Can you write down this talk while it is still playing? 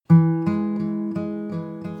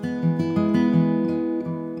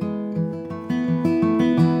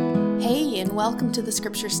and welcome to the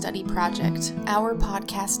Scripture Study Project, our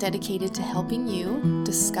podcast dedicated to helping you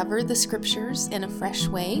discover the Scriptures in a fresh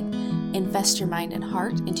way, invest your mind and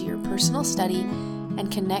heart into your personal study,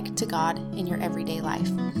 and connect to God in your everyday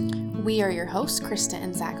life. We are your hosts, Krista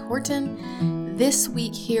and Zach Horton, this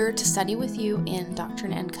week here to study with you in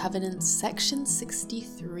Doctrine and Covenants, section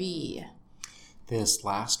 63. This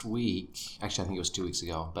last week, actually I think it was 2 weeks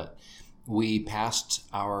ago, but we passed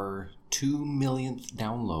our 2 millionth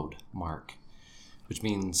download mark, which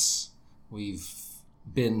means we've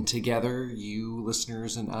been together, you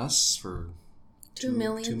listeners and us, for 2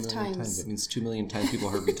 million times. That means 2 million times people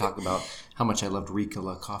heard me talk about how much I loved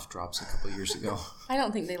Ricola cough drops a couple of years ago. I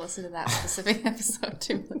don't think they listened to that specific episode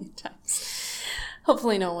 2 million times.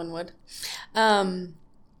 Hopefully no one would.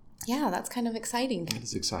 Yeah, that's kind of exciting. It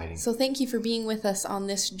is exciting. So thank you for being with us on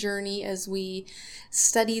this journey as we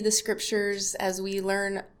study the Scriptures, as we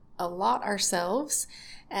learn a lot ourselves,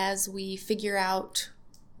 as we figure out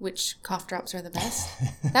which cough drops are the best.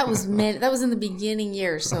 That was in the beginning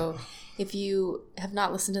years, so if you have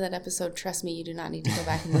not listened to that episode, trust me, you do not need to go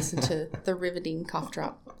back and listen to the riveting cough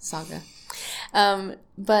drop saga.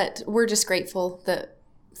 But we're just grateful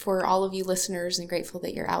for all of you listeners and grateful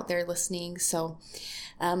that you're out there listening. So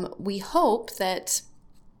we hope that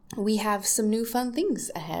we have some new fun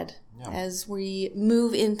things ahead as we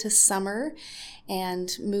move into summer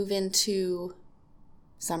and move into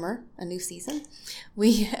summer, a new season.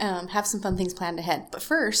 We have some fun things planned ahead. But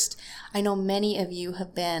first, I know many of you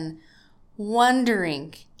have been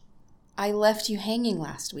wondering. I left you hanging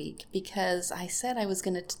last week because I said I was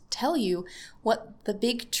going to tell you what the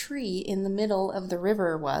big tree in the middle of the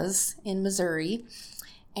river was in Missouri,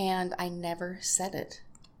 and I never said it.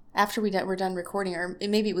 After we're done recording, or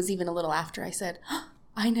maybe it was even a little after, I said,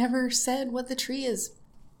 I never said what the tree is.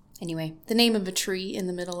 Anyway, the name of a tree in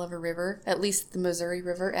the middle of a river, at least the Missouri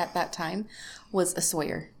River at that time, was a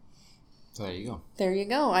Sawyer. There you go. There you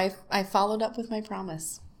go. I followed up with my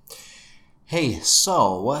promise. Hey,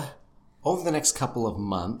 so over the next couple of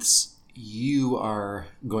months, you are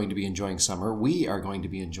going to be enjoying summer. We are going to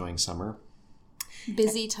be enjoying summer.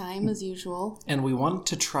 Busy time as usual. And we want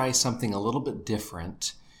to try something a little bit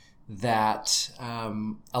different that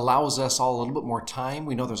allows us all a little bit more time.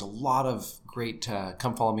 We know there's a lot of great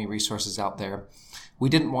Come Follow Me resources out there. We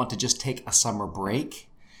didn't want to just take a summer break,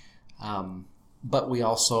 but we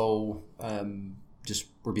also just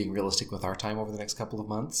were being realistic with our time over the next couple of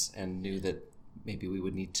months and knew that maybe we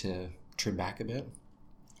would need to trim back a bit.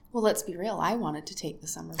 Well, let's be real. I wanted to take the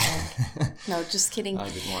summer break. No, just kidding. I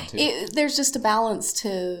didn't want to. There's just a balance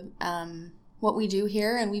to what we do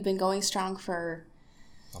here, and we've been going strong for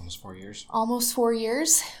almost 4 years. Almost 4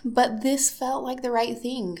 years, but this felt like the right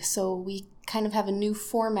thing. So we kind of have a new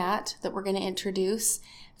format that we're going to introduce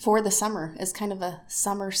for the summer as kind of a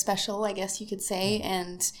summer special, I guess you could say,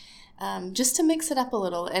 and just to mix it up a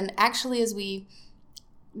little. And actually, as we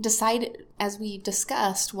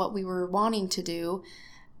discussed what we were wanting to do,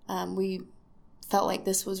 we felt like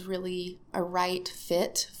this was really a right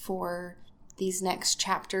fit for these next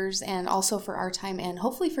chapters and also for our time and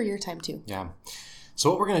hopefully for your time too. Yeah. So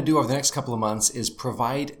what we're going to do over the next couple of months is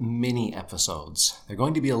provide mini episodes. They're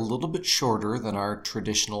going to be a little bit shorter than our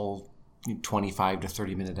traditional 25 to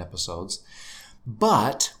 30 minute episodes,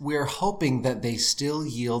 but we're hoping that they still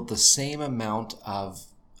yield the same amount of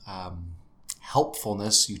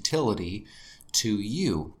helpfulness, utility to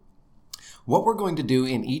you. What we're going to do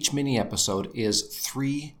in each mini episode is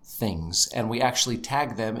 3 things, and we actually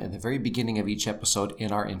tag them at the very beginning of each episode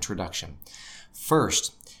in our introduction.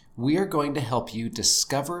 First, we are going to help you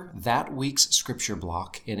discover that week's scripture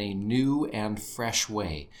block in a new and fresh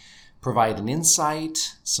way. Provide an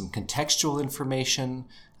insight, some contextual information,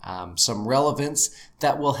 some relevance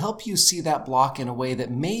that will help you see that block in a way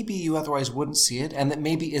that maybe you otherwise wouldn't see it and that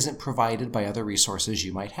maybe isn't provided by other resources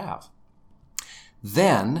you might have.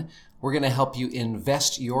 Then we're going to help you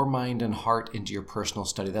invest your mind and heart into your personal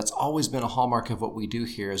study. That's always been a hallmark of what we do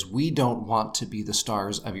here, is we don't want to be the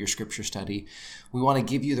stars of your scripture study. We want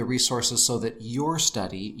to give you the resources so that your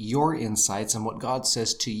study, your insights, and what God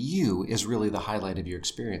says to you is really the highlight of your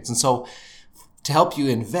experience. And so to help you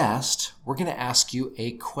invest, we're going to ask you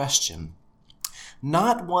a question.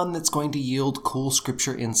 Not one that's going to yield cool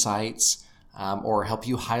scripture insights or help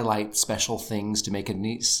you highlight special things to make a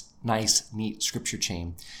nice, neat scripture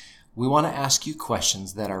chain. We want to ask you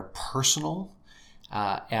questions that are personal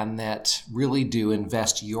and that really do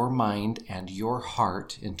invest your mind and your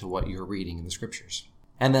heart into what you're reading in the scriptures.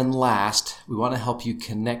 And then last, we want to help you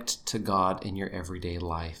connect to God in your everyday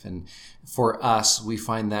life. And for us, we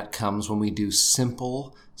find that comes when we do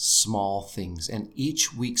simple, small things. And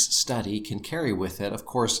each week's study can carry with it, of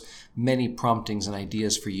course, many promptings and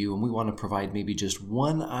ideas for you. And we want to provide maybe just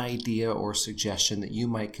one idea or suggestion that you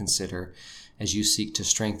might consider as you seek to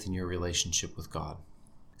strengthen your relationship with God.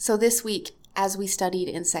 So this week, as we studied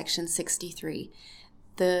in section 63,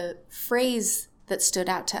 the phrase that stood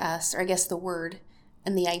out to us, or I guess the word,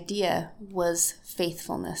 and the idea was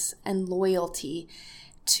faithfulness and loyalty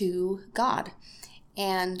to God.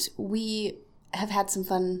 And we have had some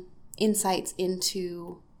fun insights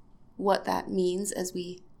into what that means as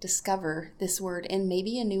we discover this word in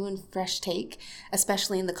maybe a new and fresh take,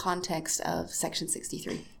 especially in the context of section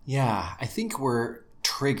 63. Yeah, I think we're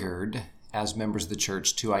triggered as members of the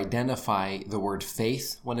church to identify the word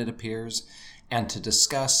faith when it appears, and to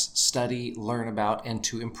discuss, study, learn about, and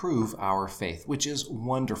to improve our faith, which is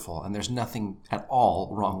wonderful. And there's nothing at all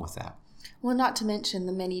wrong with that. Well, not to mention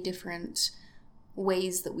the many different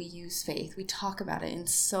ways that we use faith. We talk about it in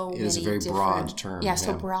so many different... It is a very broad term. Yeah,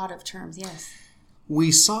 so broad of terms, yes.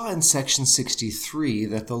 We saw in section 63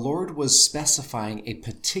 that the Lord was specifying a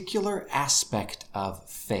particular aspect of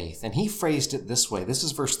faith. And he phrased it this way. This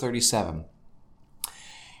is verse 37.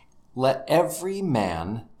 Let every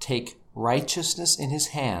man take righteousness in his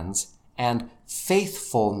hands and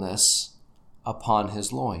faithfulness upon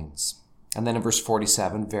his loins. And then in verse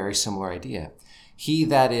 47, very similar idea. He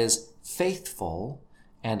that is faithful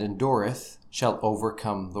and endureth shall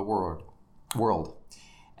overcome the world.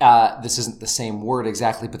 This isn't the same word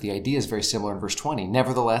exactly, but the idea is very similar in verse 20.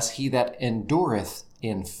 Nevertheless, he that endureth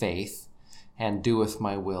in faith and doeth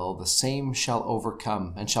my will, the same shall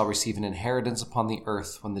overcome and shall receive an inheritance upon the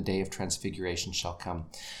earth when the day of transfiguration shall come.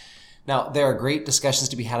 Now, there are great discussions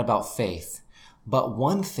to be had about faith, but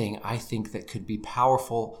one thing I think that could be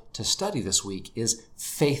powerful to study this week is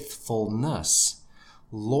faithfulness,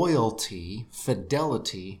 loyalty,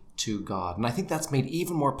 fidelity to God. And I think that's made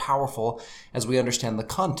even more powerful as we understand the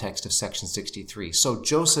context of section 63. So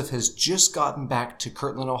Joseph has just gotten back to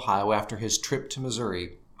Kirtland, Ohio after his trip to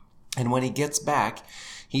Missouri. And when he gets back,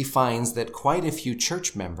 he finds that quite a few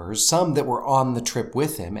church members, some that were on the trip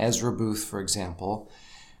with him, Ezra Booth, for example,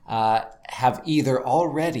 have either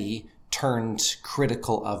already turned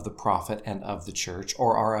critical of the prophet and of the church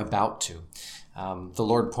or are about to. The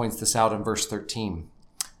Lord points this out in verse 13.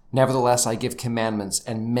 Nevertheless, I give commandments,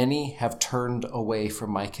 and many have turned away from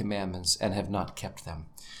my commandments and have not kept them.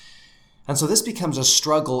 And so this becomes a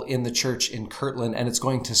struggle in the church in Kirtland, and it's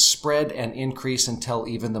going to spread and increase until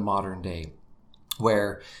even the modern day,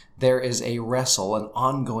 where there is a wrestle, an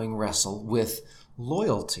ongoing wrestle with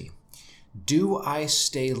loyalty. Do I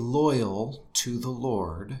stay loyal to the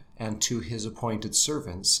Lord and to his appointed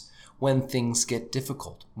servants when things get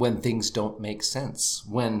difficult, when things don't make sense,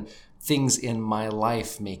 when things in my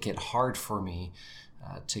life make it hard for me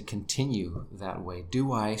to continue that way?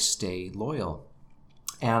 Do I stay loyal?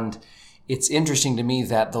 And it's interesting to me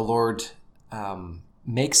that the Lord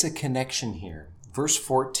makes a connection here. Verse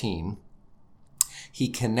 14, he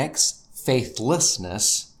connects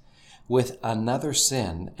faithlessness with another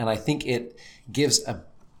sin, and I think it gives an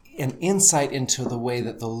insight into the way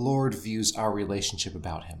that the Lord views our relationship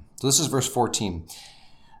about him. So this is verse 14.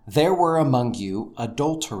 There were among you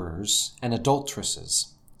adulterers and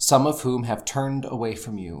adulteresses, some of whom have turned away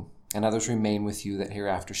from you, and others remain with you that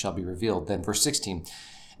hereafter shall be revealed. Then verse 16.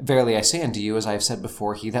 Verily I say unto you, as I have said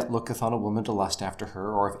before, he that looketh on a woman to lust after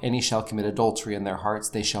her, or if any shall commit adultery in their hearts,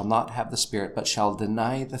 they shall not have the Spirit, but shall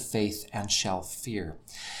deny the faith and shall fear.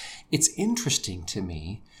 It's interesting to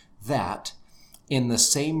me that in the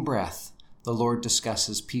same breath, the Lord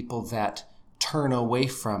discusses people that turn away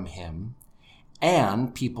from him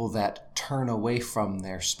and people that turn away from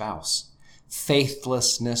their spouse.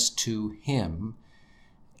 Faithlessness to him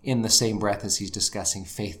in the same breath as he's discussing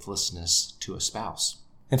faithlessness to a spouse.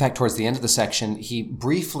 In fact, towards the end of the section, he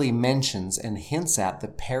briefly mentions and hints at the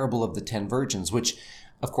parable of the 10 virgins, which,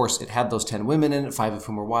 of course, it had those 10 women in it, 5 of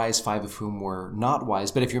whom were wise, 5 of whom were not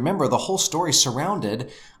wise. But if you remember, the whole story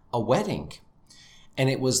surrounded a wedding. And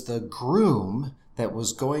it was the groom that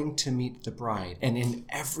was going to meet the bride. And in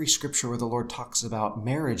every scripture where the Lord talks about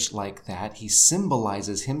marriage like that, he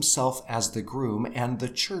symbolizes himself as the groom and the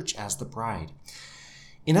church as the bride.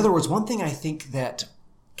 In other words, one thing I think that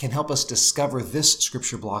can help us discover this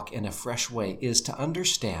scripture block in a fresh way is to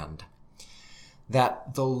understand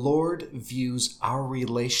that the Lord views our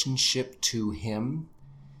relationship to him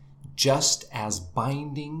just as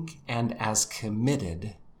binding and as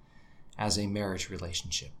committed as a marriage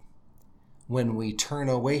relationship. When we turn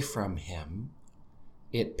away from him,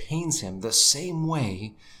 it pains him the same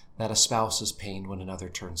way that a spouse is pained when another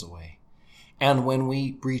turns away. And when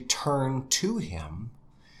we return to him,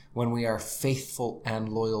 when we are faithful and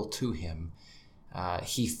loyal to him,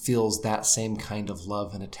 he feels that same kind of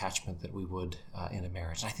love and attachment that we would in a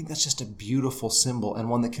marriage. And I think that's just a beautiful symbol, and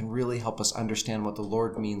one that can really help us understand what the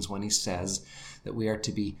Lord means when he says that we are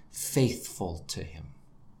to be faithful to him.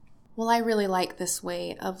 Well, I really like this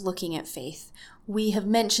way of looking at faith. We have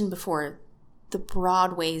mentioned before the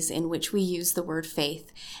broad ways in which we use the word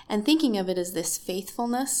faith, and thinking of it as this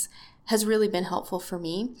faithfulness has really been helpful for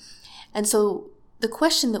me. And so the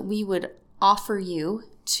question that we would offer you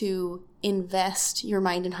to invest your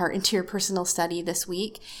mind and heart into your personal study this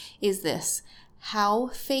week is this: how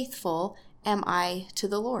faithful am I to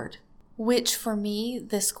the Lord? Which for me,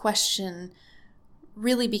 this question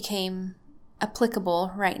really became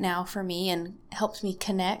applicable right now for me and helped me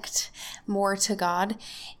connect more to God,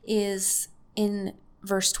 is in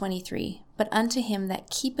verse 23. But unto him that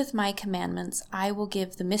keepeth my commandments, I will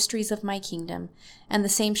give the mysteries of my kingdom, and the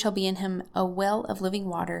same shall be in him a well of living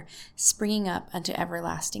water, springing up unto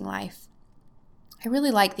everlasting life. I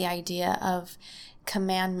really like the idea of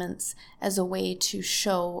commandments as a way to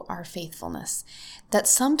show our faithfulness. That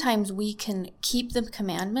sometimes we can keep the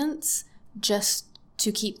commandments just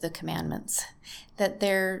to keep the commandments, that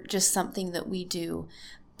they're just something that we do.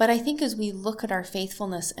 But I think as we look at our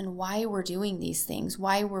faithfulness and why we're doing these things,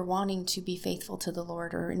 why we're wanting to be faithful to the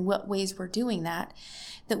Lord, or in what ways we're doing that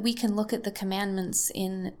we can look at the commandments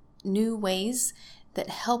in new ways that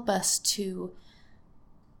help us to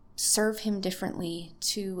serve him differently,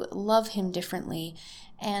 to love him differently,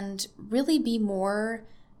 and really be more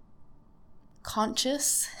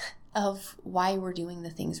conscious of why we're doing the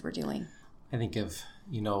things we're doing. I think of,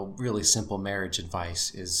 really simple marriage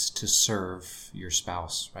advice is to serve your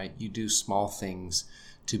spouse, right? You do small things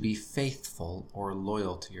to be faithful or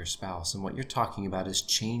loyal to your spouse. And what you're talking about is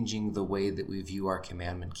changing the way that we view our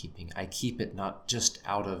commandment keeping. I keep it not just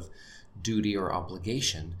out of duty or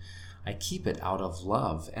obligation. I keep it out of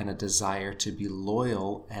love and a desire to be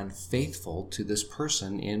loyal and faithful to this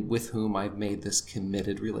person with whom I've made this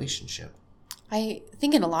committed relationship. I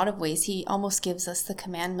think in a lot of ways, he almost gives us the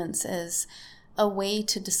commandments as a way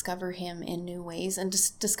to discover him in new ways and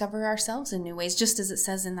just discover ourselves in new ways, just as it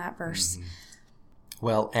says in that verse. Mm-hmm.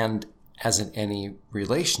 Well, and as in any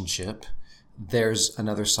relationship, there's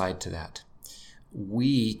another side to that.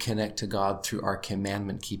 We connect to God through our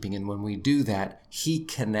commandment keeping, and when we do that, he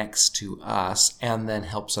connects to us and then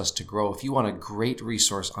helps us to grow. If you want a great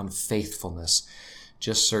resource on faithfulness,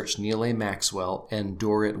 just search Neal A. Maxwell,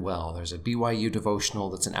 Endure It Well. There's a BYU devotional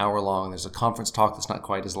that's an hour long. There's a conference talk that's not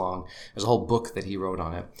quite as long. There's a whole book that he wrote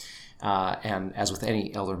on it. And as with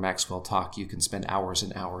any Elder Maxwell talk, you can spend hours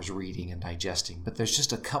and hours reading and digesting. But there's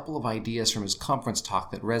just a couple of ideas from his conference talk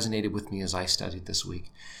that resonated with me as I studied this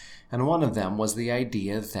week. And one of them was the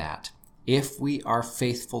idea that if we are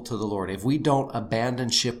faithful to the Lord, if we don't abandon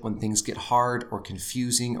ship when things get hard or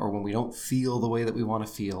confusing or when we don't feel the way that we want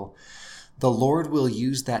to feel, the Lord will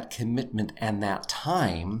use that commitment and that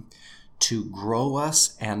time to grow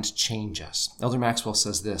us and change us. Elder Maxwell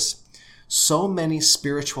says this: so many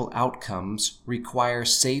spiritual outcomes require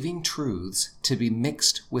saving truths to be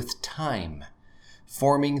mixed with time,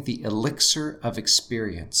 forming the elixir of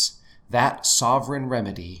experience, that sovereign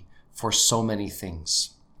remedy for so many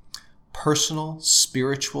things. Personal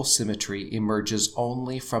spiritual symmetry emerges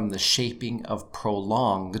only from the shaping of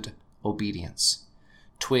prolonged obedience.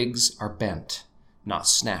 Twigs are bent, not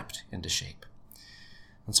snapped into shape.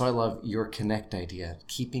 And so I love your connect idea,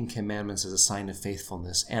 keeping commandments as a sign of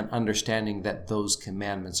faithfulness and understanding that those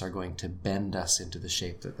commandments are going to bend us into the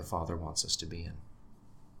shape that the Father wants us to be in.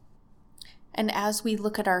 And as we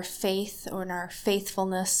look at our faith or our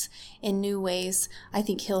faithfulness in new ways, I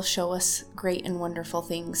think he'll show us great and wonderful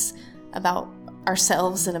things about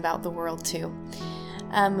ourselves and about the world too.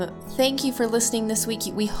 Thank you for listening this week.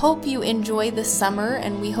 We hope you enjoy this summer,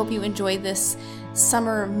 and we hope you enjoy this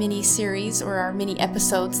summer mini-series or our mini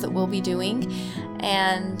episodes that we'll be doing.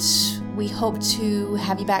 And we hope to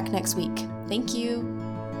have you back next week. Thank you.